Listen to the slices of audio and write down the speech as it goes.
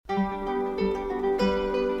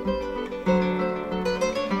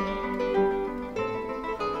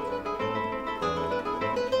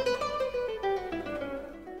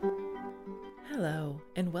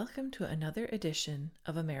to another edition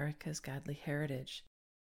of America's Godly Heritage.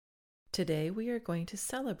 Today we are going to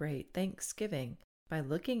celebrate Thanksgiving by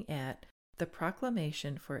looking at the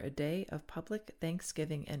proclamation for a day of public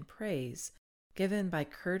thanksgiving and praise given by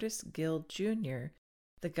Curtis Guild, Jr.,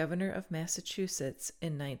 the governor of Massachusetts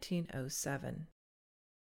in 1907.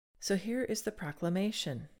 So here is the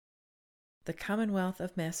proclamation. The Commonwealth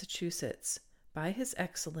of Massachusetts, by His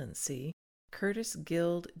Excellency Curtis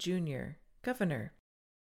Guild, Jr., Governor,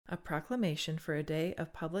 a proclamation for a day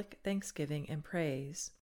of public thanksgiving and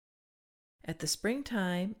praise. At the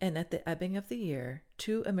springtime and at the ebbing of the year,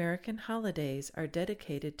 2 American holidays are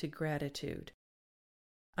dedicated to gratitude.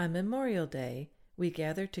 On Memorial Day, we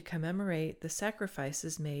gather to commemorate the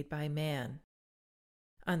sacrifices made by man.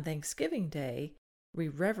 On Thanksgiving Day, we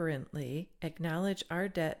reverently acknowledge our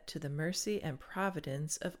debt to the mercy and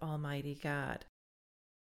providence of Almighty God.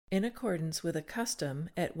 In accordance with a custom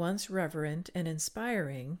at once reverent and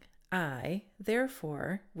inspiring, I,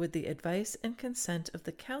 therefore, with the advice and consent of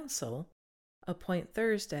the Council, appoint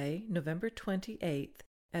Thursday, November 28th,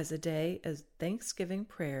 as a day of thanksgiving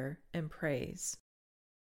prayer and praise.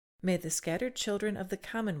 May the scattered children of the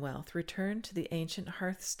Commonwealth return to the ancient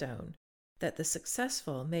hearthstone, that the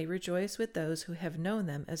successful may rejoice with those who have known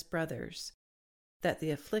them as brothers, that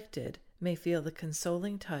the afflicted may feel the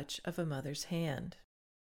consoling touch of a mother's hand.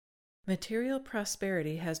 Material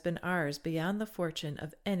prosperity has been ours beyond the fortune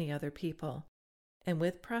of any other people, and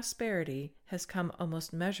with prosperity has come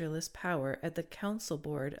almost measureless power at the council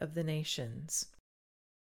board of the nations.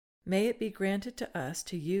 May it be granted to us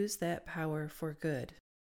to use that power for good.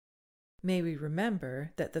 May we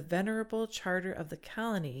remember that the venerable charter of the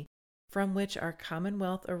colony from which our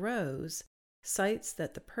Commonwealth arose cites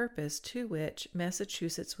that the purpose to which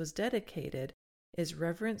Massachusetts was dedicated is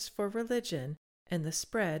reverence for religion and the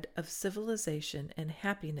spread of civilization and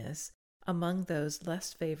happiness among those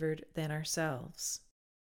less favored than ourselves.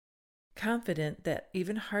 Confident that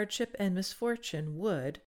even hardship and misfortune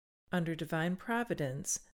would, under divine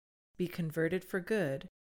providence, be converted for good,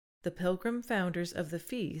 the Pilgrim founders of the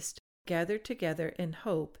feast gathered together in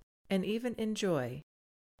hope and even in joy,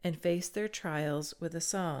 and faced their trials with a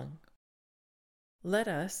song. Let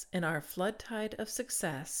us, in our flood tide of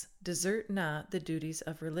success, desert not the duties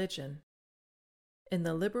of religion. In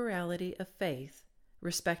the liberality of faith,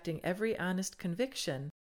 respecting every honest conviction,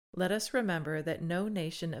 let us remember that no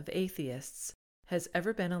nation of atheists has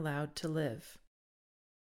ever been allowed to live.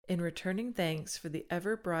 In returning thanks for the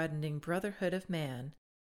ever-broadening brotherhood of man,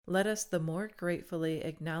 let us the more gratefully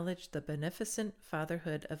acknowledge the beneficent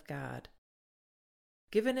fatherhood of God.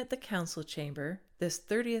 Given at the Council Chamber this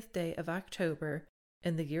 30th day of October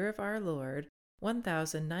in the year of our Lord,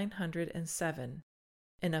 1907,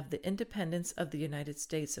 and of the independence of the United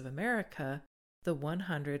States of America, the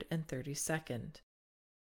 132nd.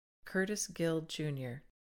 Curtis Guild, Jr.,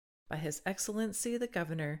 by His Excellency the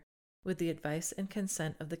Governor, with the advice and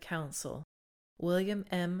consent of the Council, William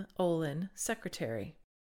M. Olin, Secretary.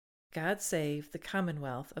 God save the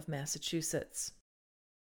Commonwealth of Massachusetts.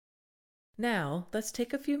 Now, let's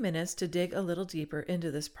take a few minutes to dig a little deeper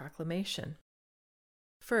into this proclamation.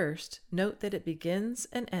 First, note that it begins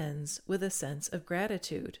and ends with a sense of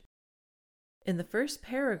gratitude. In the first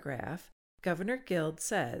paragraph, Governor Guild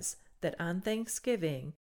says that on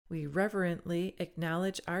Thanksgiving, we reverently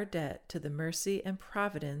acknowledge our debt to the mercy and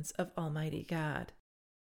providence of Almighty God.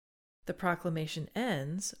 The proclamation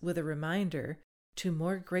ends with a reminder to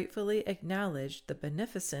more gratefully acknowledge the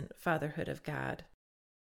beneficent fatherhood of God.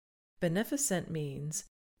 Beneficent means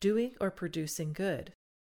doing or producing good,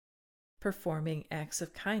 performing acts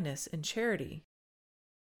of kindness and charity,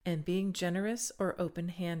 and being generous or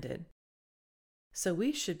open-handed. So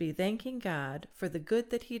we should be thanking God for the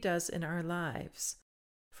good that He does in our lives,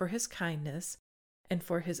 for His kindness, and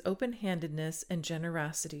for His open-handedness and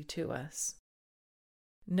generosity to us.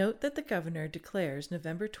 Note that the Governor declares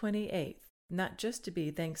November 28th not just to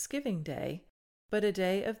be Thanksgiving Day, but a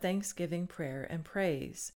day of thanksgiving prayer and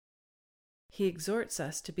praise. He exhorts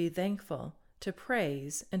us to be thankful, to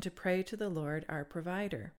praise, and to pray to the Lord our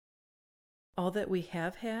provider. All that we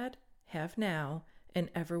have had, have now, and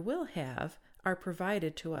ever will have are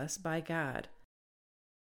provided to us by God.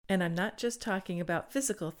 And I'm not just talking about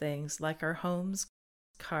physical things like our homes,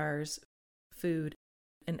 cars, food,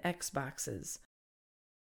 and Xboxes.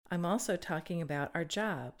 I'm also talking about our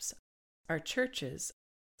jobs, our churches,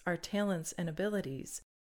 our talents and abilities,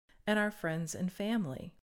 and our friends and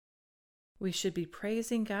family. We should be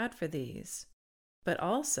praising God for these, but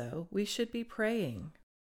also we should be praying.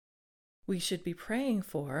 We should be praying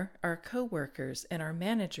for our co-workers and our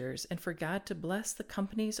managers and for God to bless the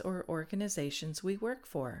companies or organizations we work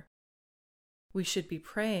for. We should be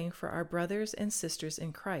praying for our brothers and sisters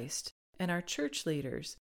in Christ and our church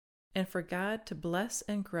leaders, and for God to bless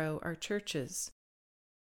and grow our churches.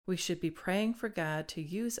 We should be praying for God to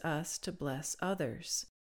use us to bless others.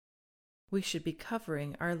 We should be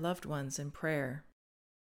covering our loved ones in prayer.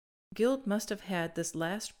 Guild must have had this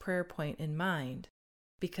last prayer point in mind,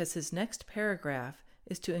 because his next paragraph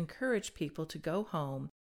is to encourage people to go home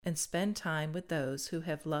and spend time with those who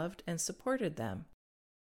have loved and supported them.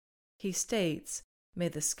 He states, "May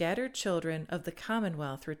the scattered children of the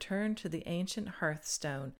Commonwealth return to the ancient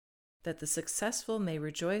hearthstone, that the successful may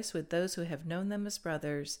rejoice with those who have known them as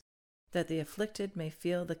brothers, that the afflicted may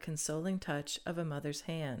feel the consoling touch of a mother's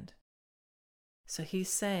hand." So he's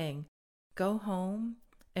saying, go home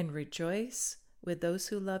and rejoice with those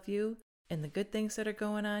who love you and the good things that are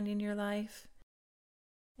going on in your life.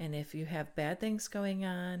 And if you have bad things going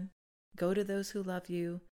on, go to those who love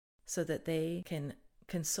you so that they can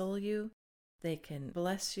console you, they can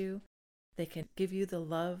bless you, they can give you the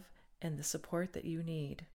love and the support that you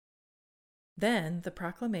need. Then the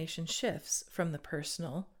proclamation shifts from the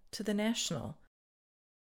personal to the national.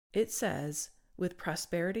 It says, "With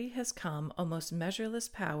prosperity has come almost measureless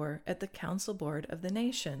power at the council board of the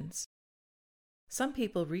nations." Some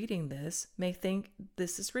people reading this may think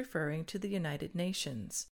this is referring to the United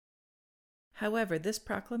Nations. However, this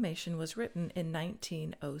proclamation was written in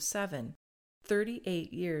 1907,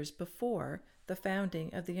 38 years before the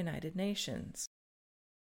founding of the United Nations.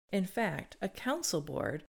 In fact, a council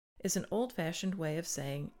board is an old-fashioned way of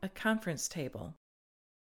saying a conference table.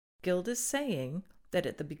 Guild is saying that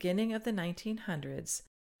at the beginning of the 1900s,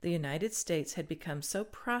 the United States had become so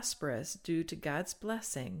prosperous due to God's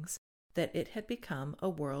blessings that it had become a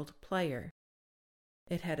world player.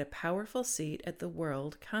 It had a powerful seat at the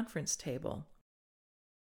World Conference table.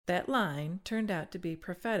 That line turned out to be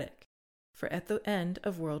prophetic, for at the end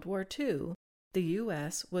of World War II, the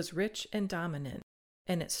U.S. was rich and dominant,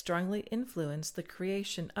 and it strongly influenced the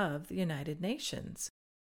creation of the United Nations.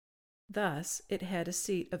 Thus, it had a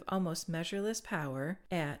seat of almost measureless power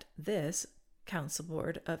at this Council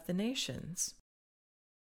Board of the Nations.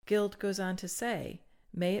 Guild goes on to say,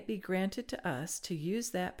 "May it be granted to us to use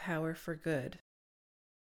that power for good."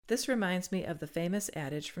 This reminds me of the famous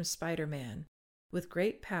adage from Spider-Man, "With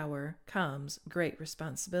great power comes great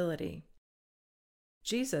responsibility."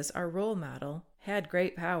 Jesus, our role model, had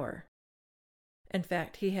great power. In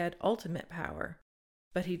fact, he had ultimate power,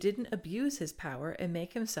 but he didn't abuse his power and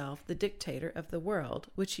make himself the dictator of the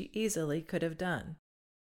world, which he easily could have done.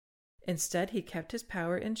 Instead, he kept his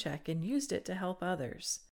power in check and used it to help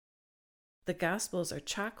others. The Gospels are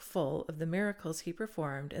chock full of the miracles he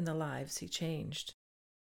performed and the lives he changed.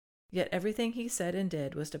 Yet everything he said and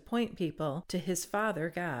did was to point people to his Father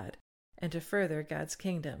God and to further God's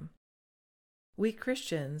kingdom. We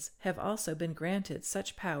Christians have also been granted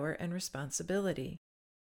such power and responsibility.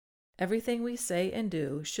 Everything we say and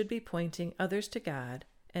do should be pointing others to God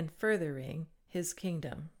and furthering His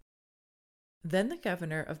kingdom. Then the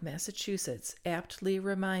governor of Massachusetts aptly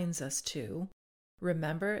reminds us to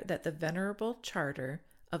remember that the venerable charter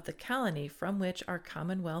of the colony from which our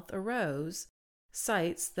Commonwealth arose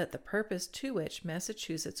cites that the purpose to which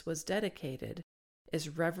Massachusetts was dedicated is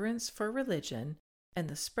reverence for religion and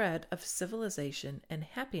the spread of civilization and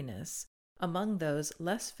happiness among those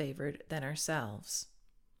less favored than ourselves.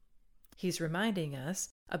 He's reminding us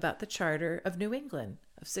about the Charter of New England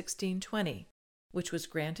of 1620, which was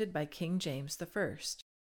granted by King James I.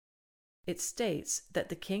 It states that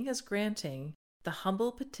the king is granting the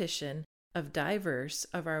humble petition of divers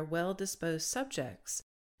of our well-disposed subjects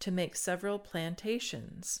to make several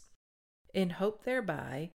plantations, in hope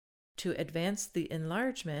thereby to advance the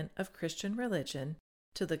enlargement of Christian religion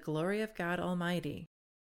to the glory of God Almighty,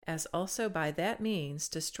 as also by that means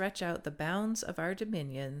to stretch out the bounds of our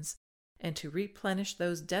dominions and to replenish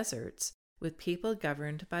those deserts with people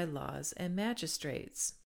governed by laws and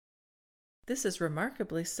magistrates. This is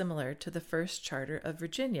remarkably similar to the first Charter of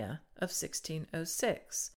Virginia of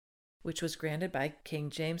 1606, which was granted by King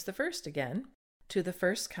James I again to the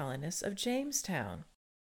first colonists of Jamestown.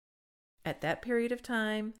 At that period of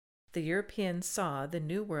time, the Europeans saw the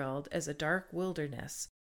New World as a dark wilderness,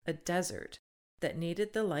 a desert, that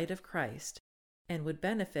needed the light of Christ and would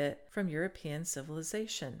benefit from European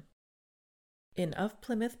civilization. In Of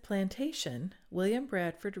Plymouth Plantation, William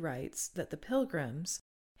Bradford writes that the Pilgrims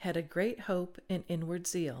had a great hope and inward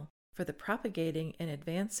zeal for the propagating and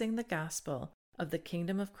advancing the gospel of the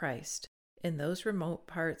kingdom of Christ in those remote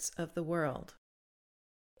parts of the world.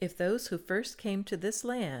 If those who first came to this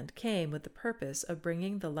land came with the purpose of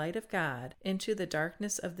bringing the light of God into the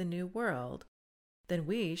darkness of the New World, then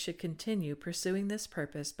we should continue pursuing this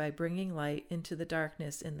purpose by bringing light into the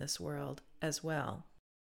darkness in this world as well.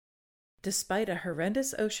 Despite a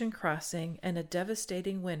horrendous ocean crossing and a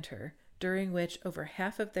devastating winter, during which over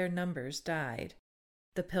half of their numbers died,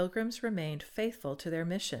 the Pilgrims remained faithful to their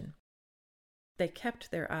mission. They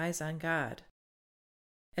kept their eyes on God.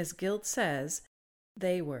 As Guild says,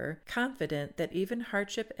 they were confident that even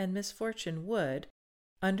hardship and misfortune would,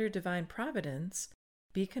 under divine providence,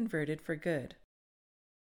 be converted for good.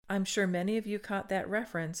 I'm sure many of you caught that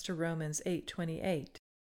reference to Romans 8:28,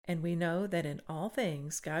 and we know that in all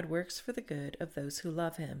things God works for the good of those who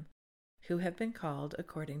love him, who have been called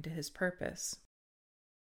according to his purpose.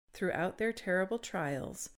 Throughout their terrible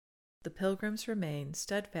trials, the Pilgrims remained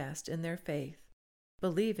steadfast in their faith,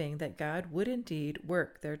 believing that God would indeed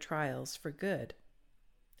work their trials for good.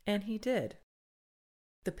 And he did.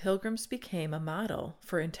 The Pilgrims became a model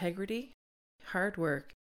for integrity, hard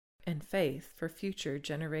work, and faith for future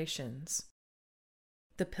generations.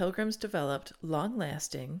 The Pilgrims developed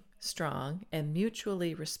long-lasting, strong, and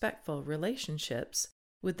mutually respectful relationships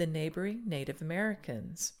with the neighboring Native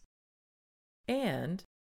Americans. And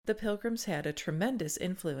the Pilgrims had a tremendous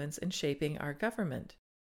influence in shaping our government.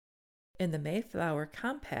 In the Mayflower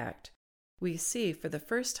Compact, we see for the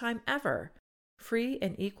first time ever free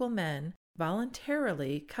and equal men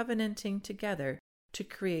voluntarily covenanting together to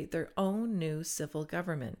create their own new civil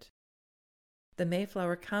government. The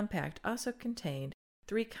Mayflower Compact also contained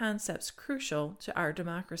 3 concepts crucial to our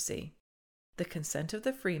democracy: the consent of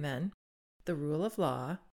the freemen, the rule of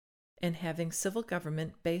law, and having civil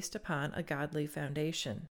government based upon a godly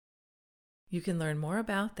foundation. You can learn more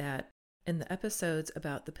about that in the episodes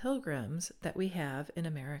about the Pilgrims that we have in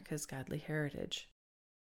America's Godly Heritage.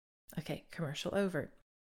 Okay, commercial over.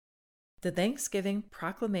 The Thanksgiving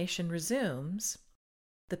Proclamation resumes.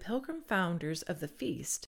 The Pilgrim founders of the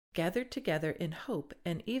feast gathered together in hope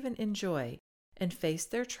and even in joy and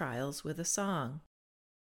faced their trials with a song.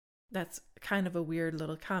 That's kind of a weird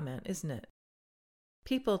little comment, isn't it?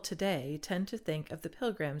 People today tend to think of the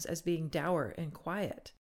Pilgrims as being dour and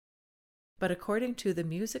quiet. But according to the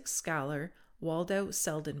music scholar Waldo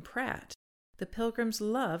Selden Pratt, the Pilgrims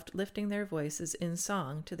loved lifting their voices in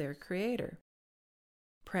song to their Creator.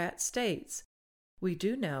 Pratt states, "We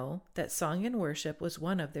do know that song and worship was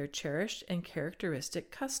one of their cherished and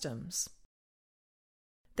characteristic customs."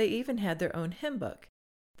 They even had their own hymn book,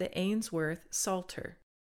 the Ainsworth Psalter,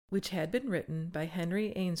 which had been written by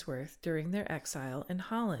Henry Ainsworth during their exile in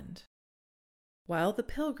Holland. While the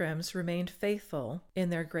Pilgrims remained faithful in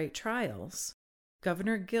their great trials,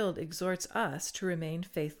 Governor Guild exhorts us to remain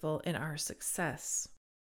faithful in our success.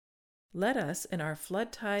 Let us in our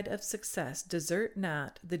flood tide of success desert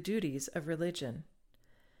not the duties of religion.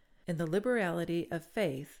 In the liberality of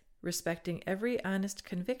faith, respecting every honest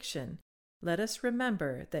conviction, let us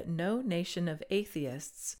remember that no nation of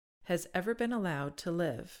atheists has ever been allowed to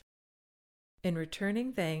live. In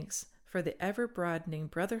returning thanks for the ever-broadening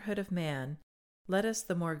brotherhood of man, let us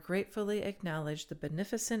the more gratefully acknowledge the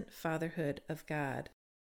beneficent fatherhood of God.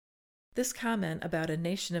 This comment about a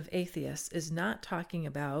nation of atheists is not talking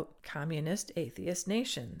about communist atheist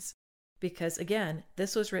nations, because again,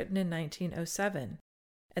 this was written in 1907,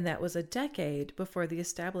 and that was a decade before the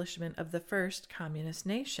establishment of the first communist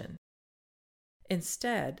nation.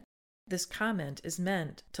 Instead, this comment is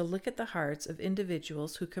meant to look at the hearts of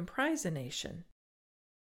individuals who comprise a nation.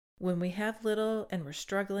 When we have little and we're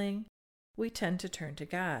struggling, we tend to turn to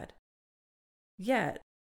God. Yet,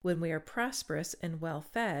 when we are prosperous and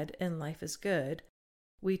well-fed and life is good,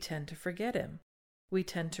 we tend to forget Him. We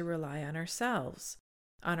tend to rely on ourselves,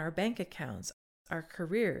 on our bank accounts, our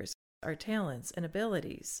careers, our talents and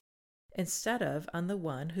abilities, instead of on the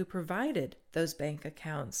one who provided those bank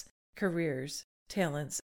accounts, careers,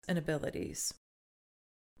 talents, and abilities.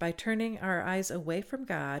 By turning our eyes away from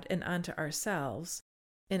God and onto ourselves,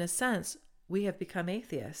 in a sense, we have become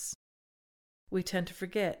atheists. We tend to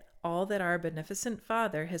forget all that our beneficent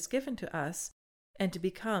Father has given to us and to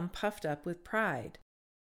become puffed up with pride.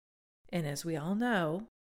 And as we all know,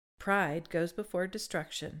 pride goes before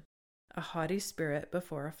destruction, a haughty spirit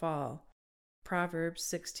before a fall. Proverbs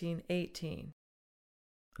 16:18.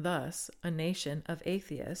 Thus, a nation of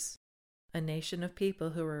atheists, a nation of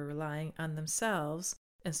people who are relying on themselves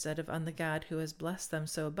instead of on the God who has blessed them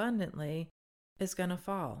so abundantly, is going to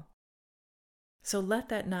fall. So let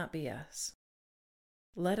that not be us.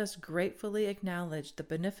 Let us gratefully acknowledge the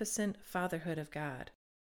beneficent fatherhood of God.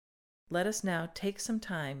 Let us now take some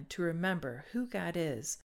time to remember who God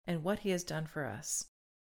is and what He has done for us.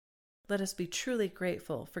 Let us be truly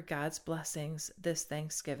grateful for God's blessings this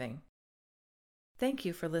Thanksgiving. Thank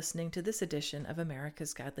you for listening to this edition of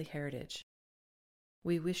America's Godly Heritage.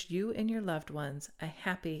 We wish you and your loved ones a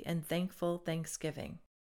happy and thankful Thanksgiving.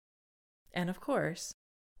 And of course,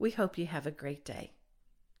 we hope you have a great day.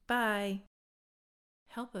 Bye.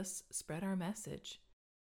 Help us spread our message.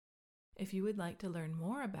 If you would like to learn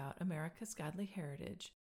more about America's Godly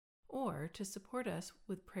Heritage, or to support us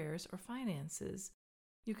with prayers or finances,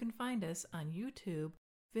 you can find us on YouTube,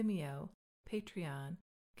 Vimeo, Patreon,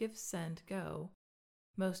 Give, Send, Go,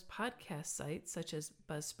 most podcast sites such as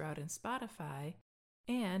Buzzsprout and Spotify,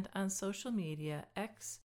 and on social media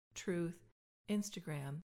X, Truth,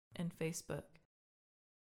 Instagram, and Facebook.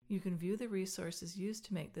 You can view the resources used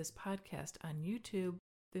to make this podcast on YouTube,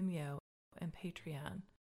 Vimeo, and Patreon.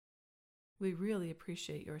 We really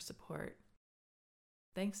appreciate your support.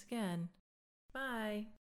 Thanks again. Bye.